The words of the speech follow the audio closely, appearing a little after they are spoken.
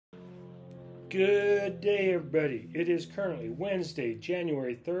Good day, everybody. It is currently Wednesday,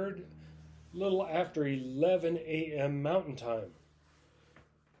 January 3rd, a little after 11 a.m. Mountain Time.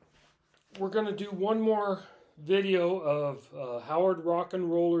 We're going to do one more video of Howard Rock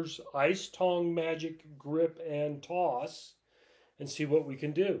and Roller's Ice Tong Magic Grip and Toss and see what we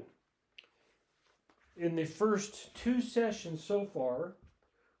can do. In the first two sessions so far,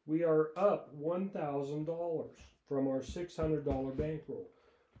 we are up $1,000 from our $600 bankroll.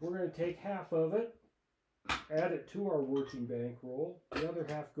 We're going to take half of it, add it to our working bankroll. The other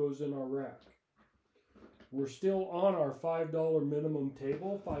half goes in our rack. We're still on our $5 minimum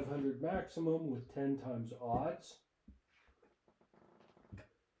table, 500 maximum with 10 times odds.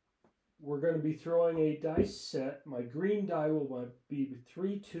 We're going to be throwing a dice set. My green die will be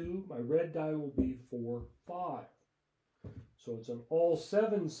 3-2. My red die will be 4-5. So it's an all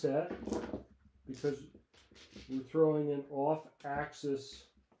 7 set because we're throwing an off-axis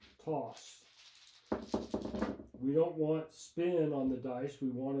toss. We don't want spin on the dice. We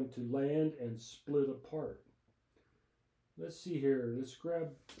want them to land and split apart. Let's see here. Let's grab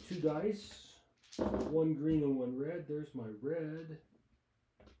 2 dice. One green and one red. There's my red.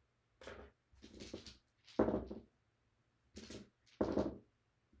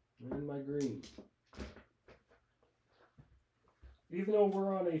 And my green. Even though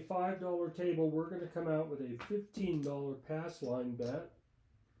we're on a $5 table, we're going to come out with a $15 pass line bet.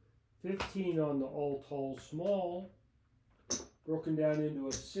 15 on the all tall small, broken down into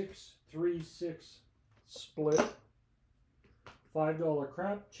a 6-3-6 split. $5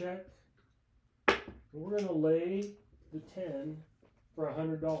 crap check. And we're going to lay the 10 for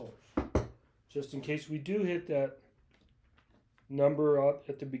 $100. Just in case we do hit that number up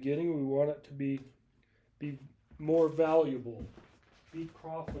at the beginning, we want it to be more valuable, be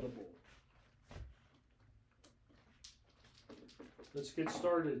profitable. Let's get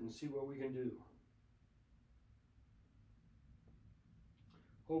started and see what we can do.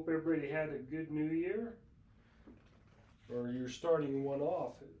 Hope everybody had a good new year. Or you're starting one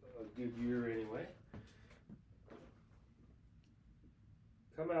off a good year anyway.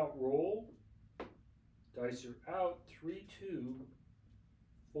 Come out, roll. Dice are out. 3, 2,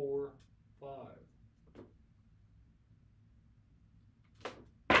 4, 5.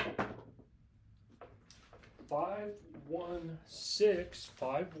 5, 1, 6,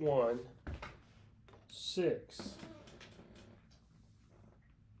 5, 1, 6.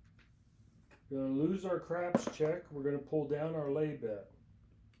 We're going to lose our craps check. We're going to pull down our lay bet.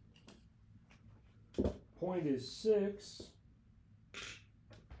 Point is 6.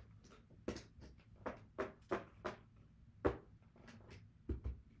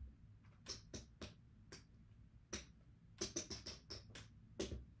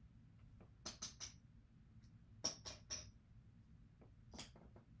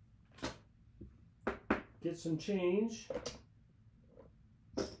 Get some change.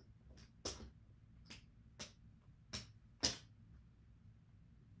 I'm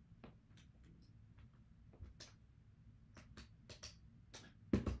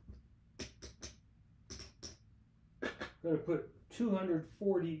going to put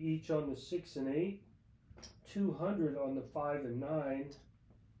 240 each on the 6 and 8, 200 on the 5 and 9,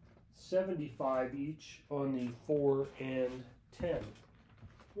 75 each on the 4 and 10.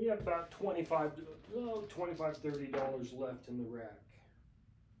 We have about $25, $30 left in the rack.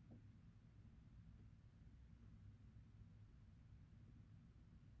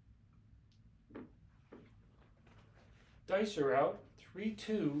 Dice are out. 3,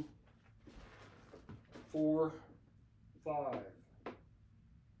 2, 4, 5.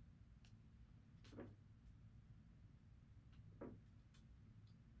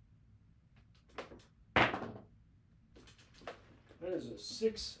 That is a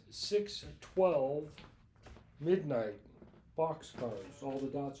 6-6-12 midnight box cards. All the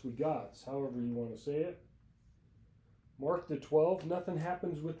dots we got, however you want to say it. Mark the 12. Nothing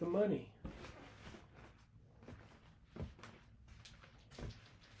happens with the money.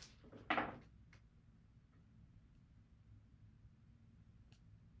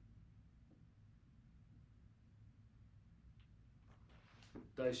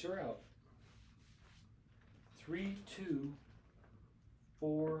 Dice are out. 3, 2,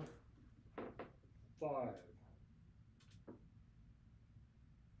 4, 5.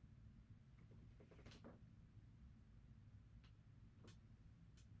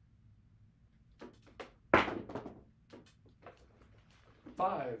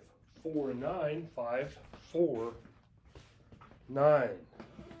 Five, 4, 9, 5, 4, 9.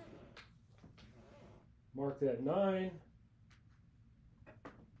 Mark that 9.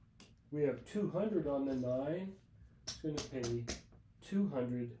 We have 200 on the 9. It's going to pay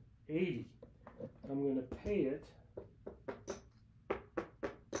 280. I'm going to pay it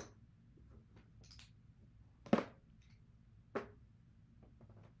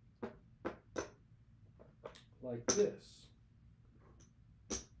like this.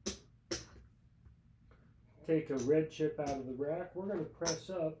 Take a red chip out of the rack. We're going to press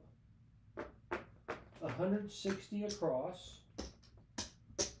up 160 across.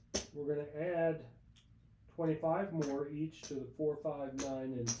 We're going to add 25 more each to the 4, 5, 9,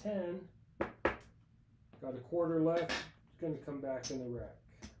 and 10. Got a quarter left. It's going to come back in the rack.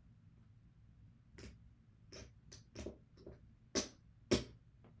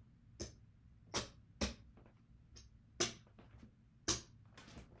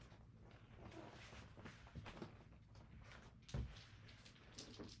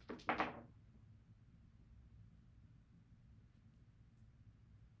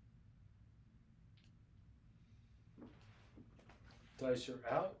 Dice are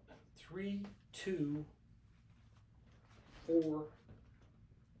out. 3, 2, 4,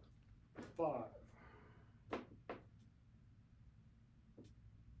 5.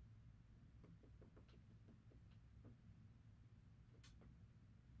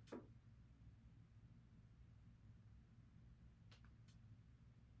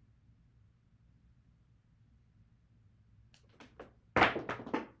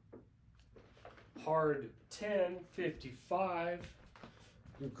 Hard 10, 55.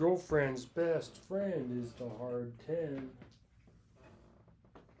 Your girlfriend's best friend is the hard 10.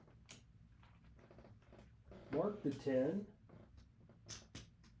 Mark the 10.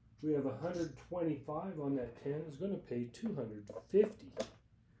 We have 125 on that 10. It's going to pay 250.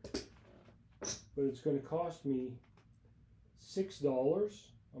 But it's going to cost me $6.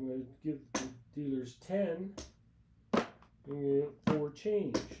 I'm going to give the dealers 10. I'm going to get 4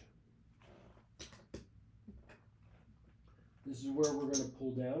 change. This is where we're going to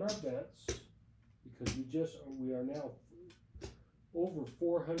pull down our bets because we are now over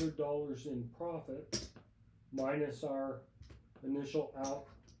 $400 in profit minus our initial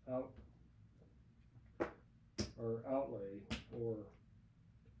outlay or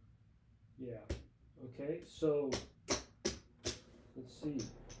yeah. Okay, so let's see.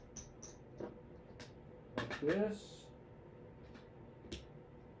 Like this.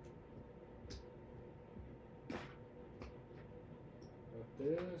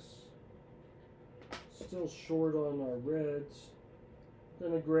 This. Still short on our reds.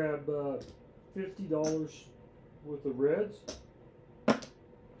 Gonna grab $50 worth of reds.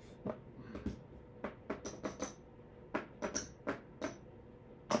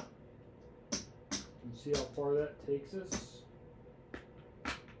 And see how far that takes us.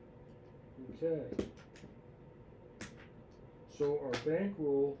 Okay. So our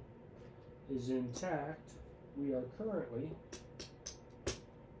bankroll is intact. We are currently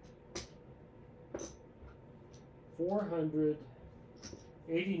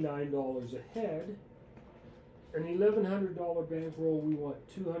 $489 ahead. An $1,100 bankroll, we want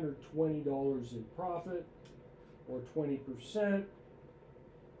 $220 in profit, or 20%.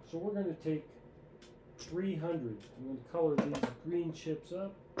 So we're going to take 300. I'm going to color these green chips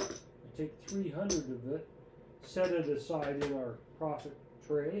up. I take 300 of it, set it aside in our profit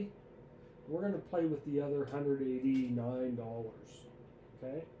tray. We're going to play with the other $189.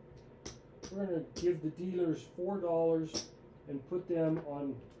 Okay. We're going to give the dealers $4 and put them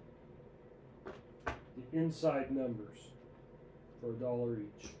on the inside numbers for $1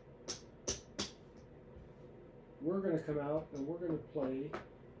 each. We're going to come out and we're going to play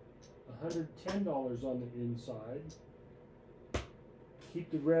 $110 on the inside. Keep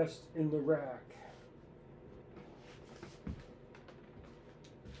the rest in the rack.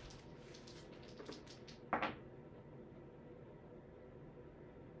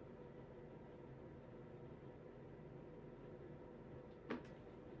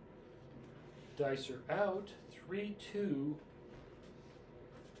 Dice are out. 3, 2,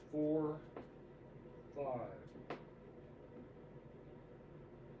 4, 5.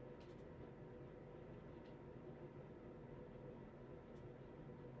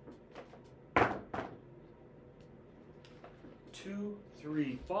 Two,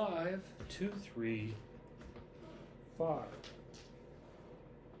 3, 5. 2, 3, 5.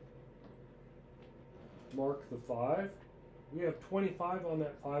 Mark the 5. We have 25 on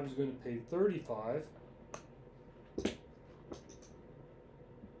that 5 is going to pay 35.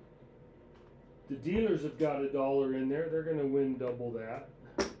 The dealers have got $1 in there. They're going to win double that.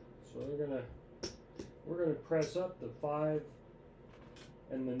 So we're going to press up the 5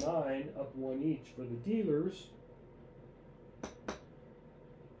 and the 9 up 1 each for the dealers.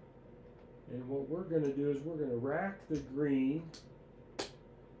 And what we're going to do is we're going to rack the green.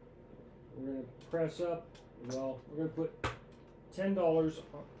 We're going to press up. Well, we're going to put $10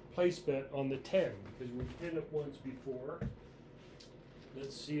 place bet on the 10 because we did it once before.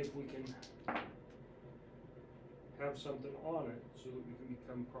 Let's see if we can have something on it so that we can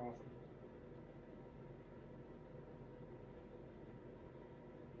become profitable.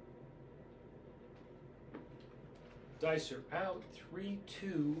 Dice are out. 3,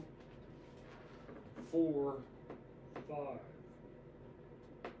 2, 4, 5.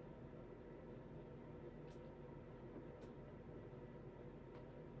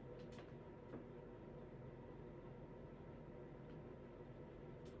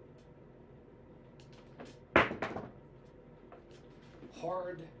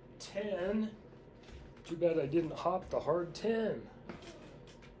 Hard 10. Too bad I didn't hop the hard 10.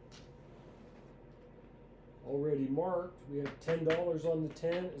 Already marked. We have $10 on the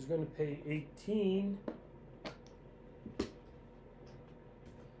 10. Is going to pay 18.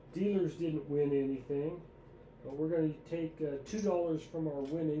 Dealers didn't win anything, but we're going to take $2 from our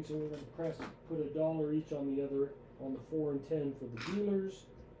winnings, and we're going to put $1 each on the other, on the 4 and 10 for the dealers.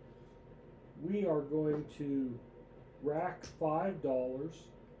 We are going to rack $5.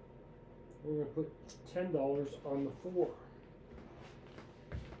 We're going to put $10 on the 4.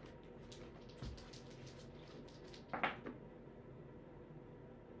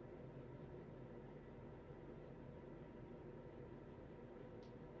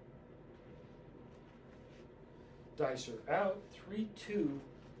 Dice are out. 3, 2,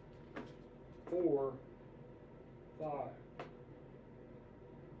 4, 5.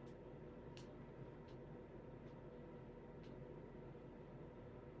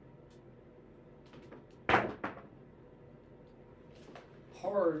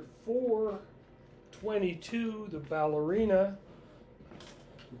 Hard 4, 22, the ballerina,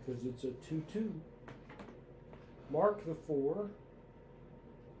 because it's a 2-2. Mark the 4.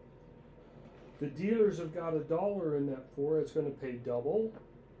 The dealers have got $1 in that 4. It's going to pay double.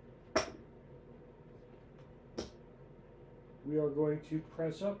 We are going to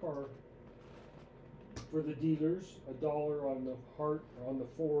press up our, for the dealers, $1 on the heart, on the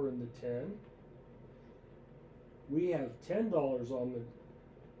 4 and the 10. We have $10 on the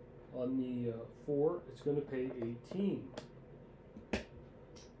 4. It's going to pay 18.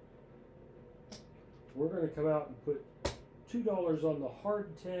 We're going to come out and put $2 on the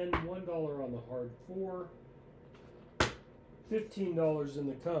hard 10, $1 on the hard 4, $15 in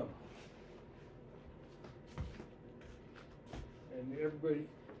the come. And everybody,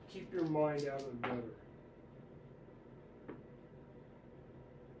 keep your mind out of the gutter.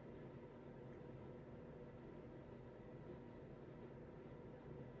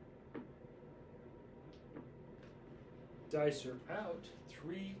 Dice are out.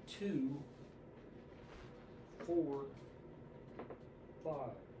 3, 2, 4, 5.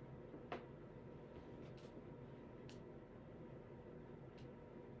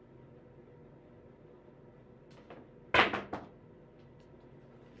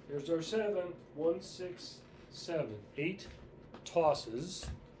 Here's our 7. 1, 6, 7. 8 tosses.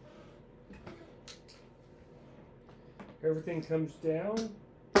 Everything comes down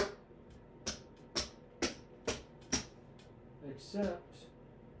except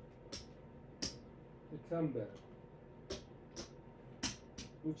the comeback,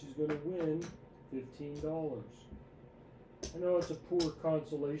 which is going to win $15. I know it's a poor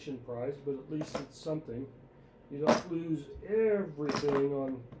consolation prize, but at least it's something. You don't lose everything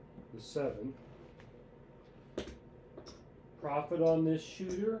on the 7. Profit on this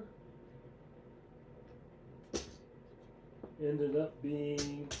shooter ended up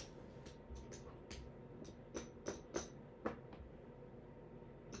being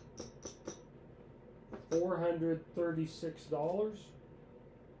 $436.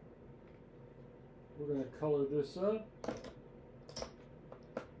 We're going to color this up.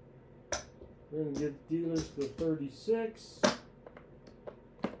 We're going to give dealers the 36.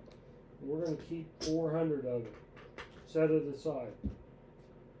 We're going to keep 400 of it. Set it aside.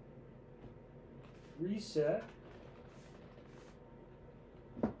 Reset.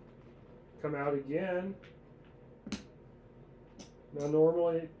 Come out again. Now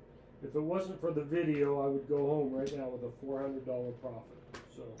normally, if it wasn't for the video, I would go home right now with a $400 profit.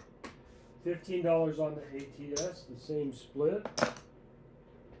 So $15 on the ATS, the same split.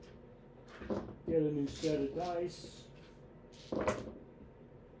 Get a new set of dice.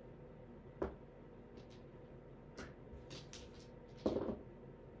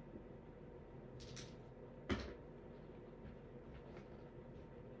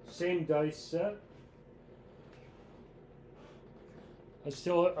 Same dice set.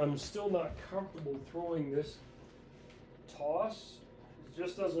 I'm still not comfortable throwing this toss. It's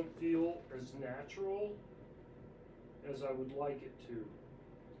just doesn't feel as natural as I would like it to.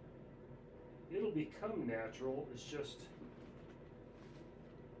 It'll become natural, it's just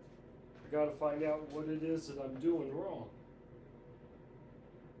I gotta find out what it is that I'm doing wrong.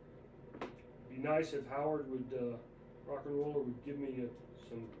 It'd be nice if Howard would, Rock and Roller would give me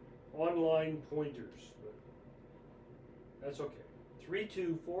some online pointers, but that's okay. 3,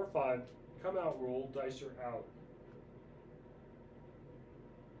 2, 4, 5, come out roll, dice are out.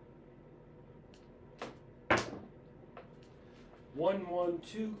 One, 1,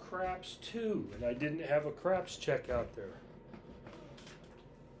 2, craps 2, and I didn't have a craps check out there.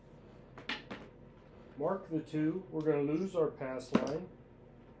 Mark the 2, we're going to lose our pass line,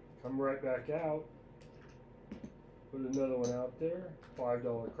 come right back out, put another one out there,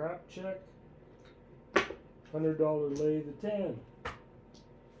 $5 crap check, $100 lay the 10.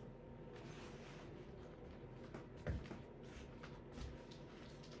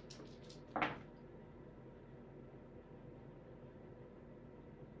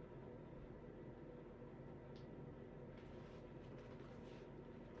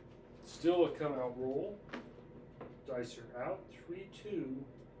 Still a come out roll. Dice are out. 3, 2,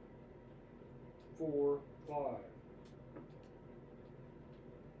 4, 5.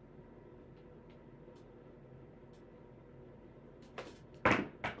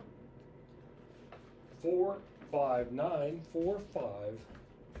 Four, 5, 9, 4, 5,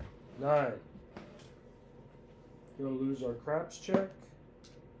 9. We're going to lose our craps check.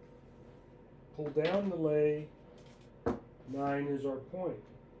 Pull down the lay. 9 is our point.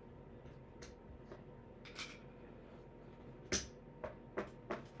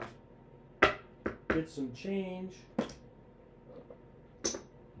 Get some change.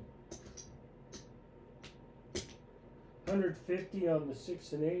 $150 on the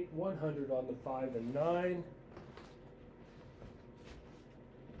 6 and 8, $100 on the 5 and 9.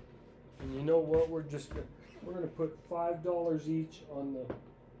 And you know what? We're going to put $5 each on the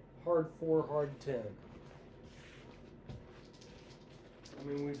hard 4, hard 10. I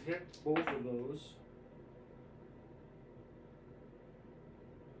mean, we've hit both of those.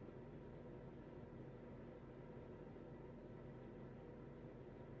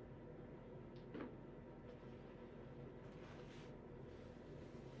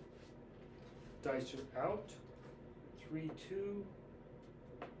 Dice are out. 3, 2,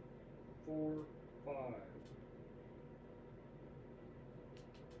 4, 5.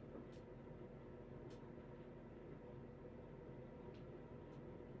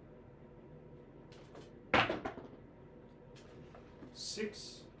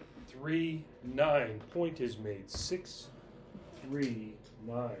 Six, 3, 9. Point is made. 6, 3,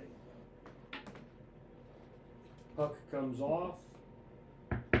 9. Puck comes off.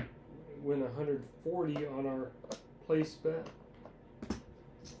 Win 140 on our place bet,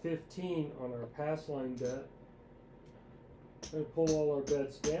 15 on our pass line bet. Going to pull all our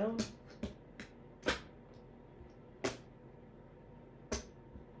bets down.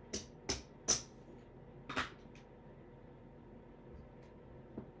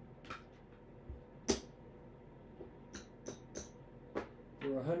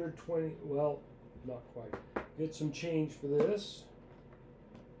 We're 120, well, not quite. Get some change for this.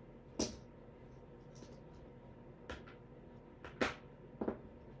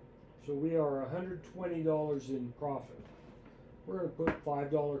 So we are $120 in profit. We're going to put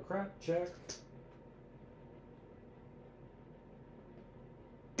 $5 crap check.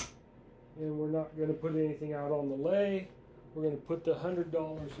 And we're not going to put anything out on the lay. We're going to put the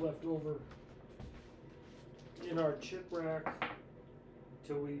 $100 left over in our chip rack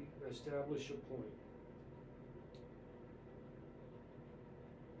till we establish a point.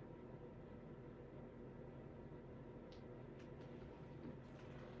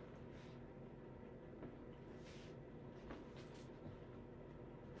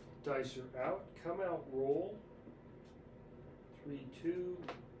 Dice are out, come out, roll. 3, 2,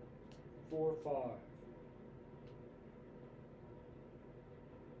 4,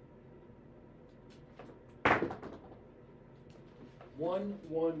 5. 1,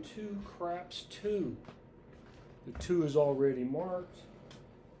 1, 2, craps 2. The 2 is already marked.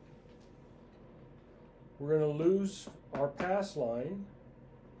 We're going to lose our pass line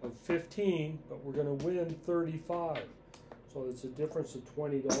of 15, but we're going to win 35. So it's a difference of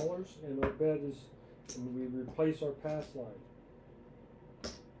 $20, and our bet is, and we replace our pass line.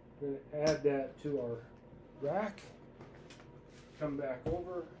 We're going to add that to our rack. Come back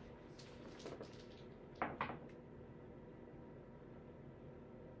over.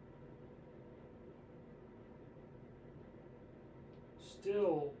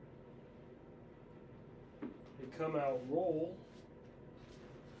 Still a come out roll.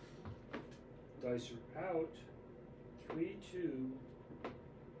 Dice are out. 3, 2,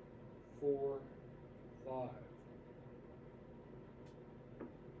 4, 5.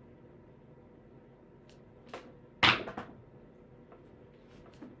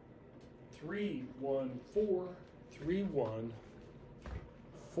 Three, 1, 4, 3, 1,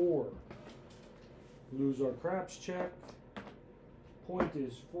 4. Lose our craps check. Point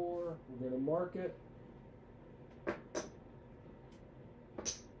is 4. We're going to mark it.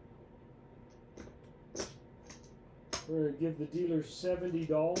 We're going to give the dealer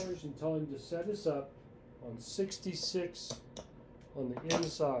 $70 and tell him to set us up on 66 on the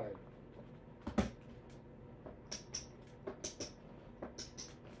inside.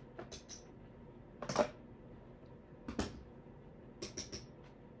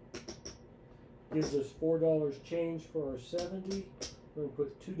 Gives us $4 change for our 70. We're going to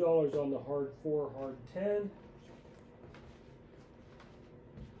put $2 on the hard 4, hard 10.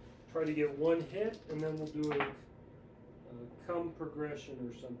 Try to get one hit, and then we'll do a come progression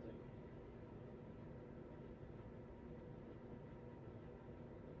or something.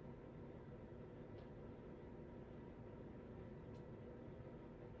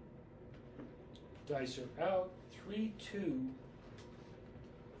 Dice are out. 3, 2,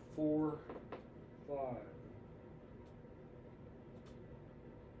 4, 5.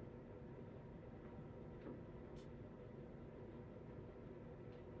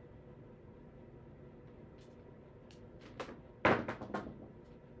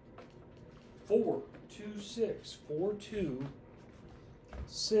 Four, 2, 6, 4, 2,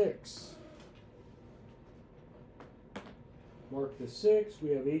 6. Mark the 6.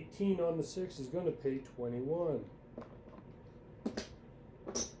 We have 18 on the 6 is going to pay 21.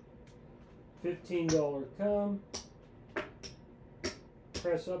 $15 come.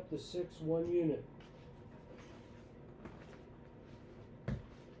 Press up the 6 1 unit.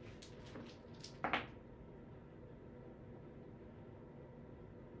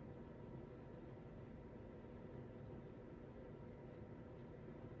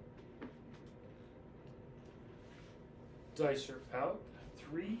 Dice are out.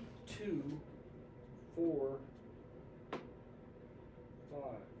 3, 2, 4,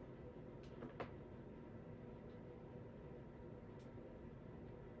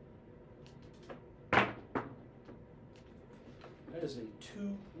 5. That is a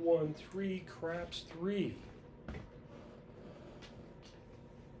 2, 1, 3, craps 3.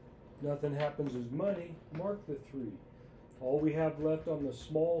 Nothing happens as money. Mark the 3. All we have left on the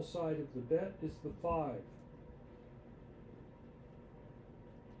small side of the bet is the 5.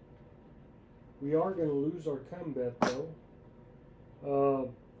 We are going to lose our come bet though.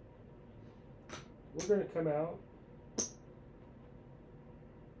 We're going to come out.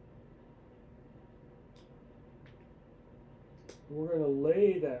 We're going to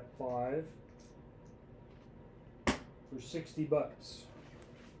lay that 5 for $60.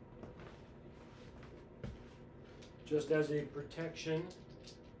 Just as a protection.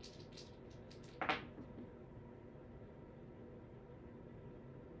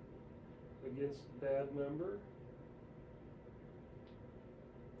 Against the bad number.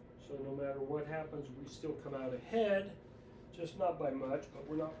 So no matter what happens, we still come out ahead, just not by much, but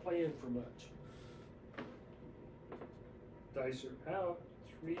we're not playing for much. Dice are out.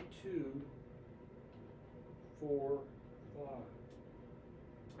 3, 2, 4, 5.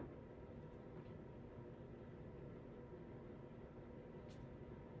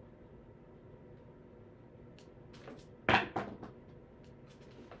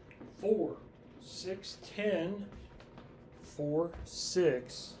 4, 6, 10, 4,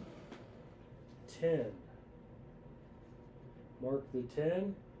 6, 10. Mark the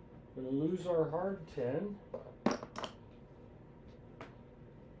 10. We're going to lose our hard 10.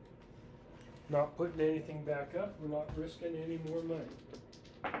 Not putting anything back up. We're not risking any more money.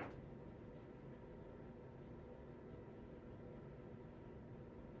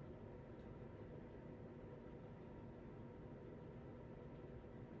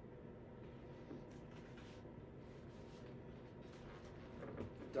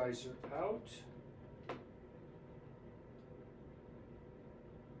 Dice are out.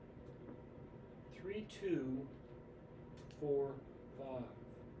 Three, 2, 4,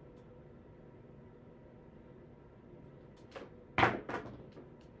 5.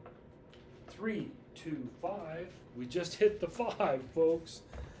 3, 2, 5. We just hit the 5, folks.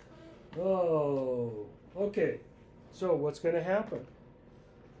 Oh, okay. So what's going to happen?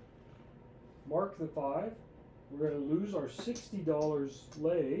 Mark the 5. We're going to lose our $60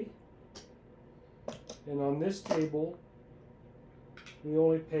 lay. And on this table, we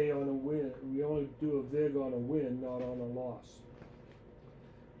only pay on a win. We only do a vig on a win, not on a loss.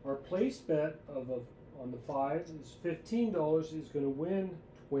 Our place bet on the 5 is $15 is going to win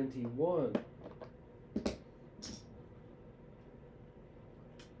 21.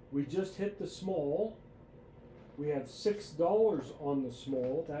 We just hit the small. We have $6 on the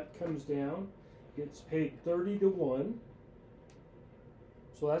small. That comes down, gets paid 30 to 1.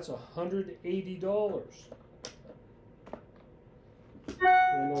 So that's $180.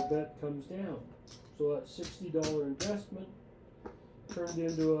 And our bet comes down. So that $60 investment turned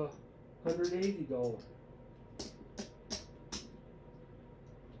into $180.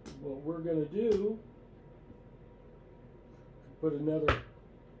 What we're going to do, put another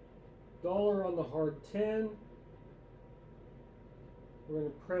 $1 on the hard 10. We're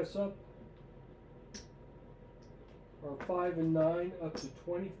going to press up our 5 and 9 up to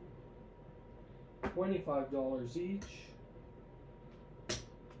 $25 each.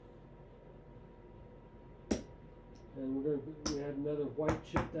 And we're going to add another white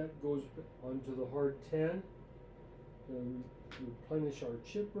chip that goes onto the hard 10. And replenish our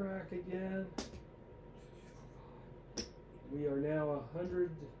chip rack again. We are now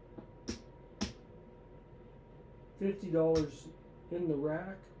 $150 in the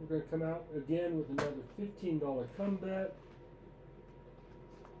rack. We're going to come out again with another $15 come bet.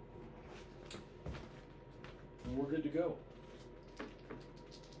 And we're good to go.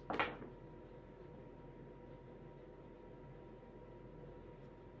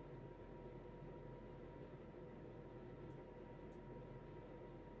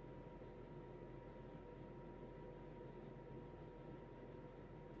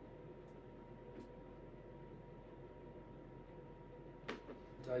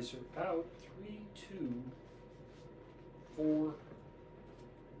 Dice are out. 3, 2, 4,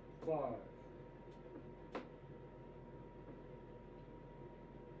 5.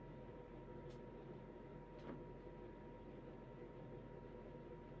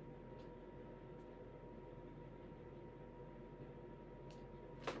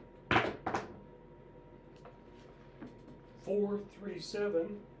 Four, 3,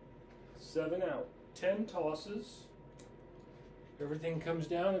 7, 7 out. 10 tosses. Everything comes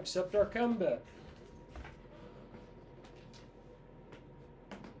down except our come bet.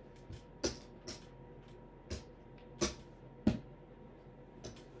 The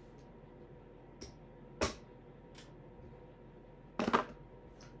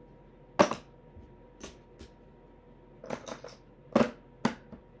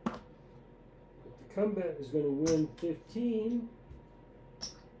come bet is going to win 15.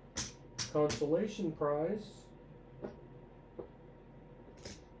 Consolation prize.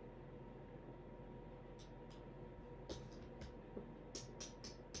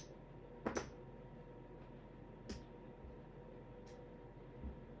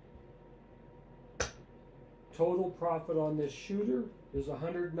 Total profit on this shooter is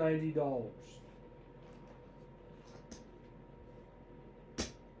 $190.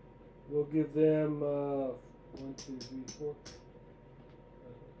 We'll give them 1, 2, 3, 4,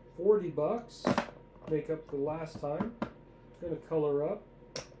 40 bucks. Make up for last time. Going to color up.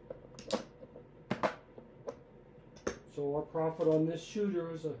 So our profit on this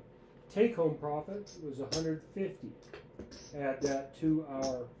shooter is a take-home profit. It was $150. Add that to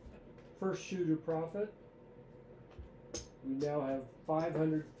our first shooter profit. We now have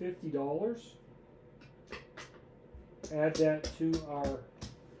 $550. Add that to our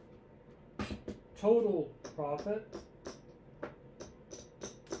total profit.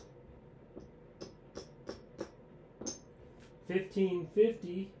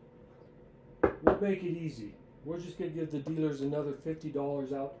 $1,550. We'll make it easy. We're just going to give the dealers another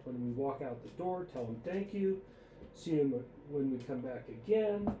 $50 out when we walk out the door. Tell them thank you. See them when we come back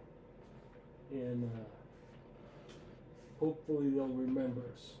again. And hopefully they'll remember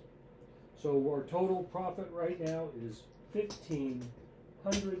us. So our total profit right now is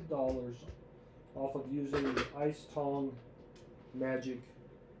 $1,500 off of using the Ice Tong Magic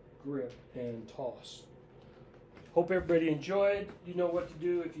Grip and Toss. Hope everybody enjoyed. You know what to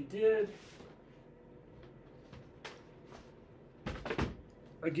do if you did.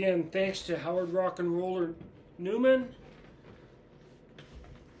 Again, thanks to Howard Rock and Roller Newman.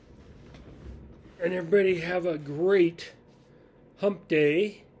 And everybody have a great hump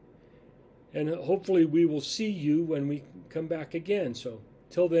day, and hopefully we will see you when we come back again. So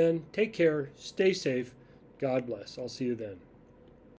till then, take care, stay safe, God bless. I'll see you then.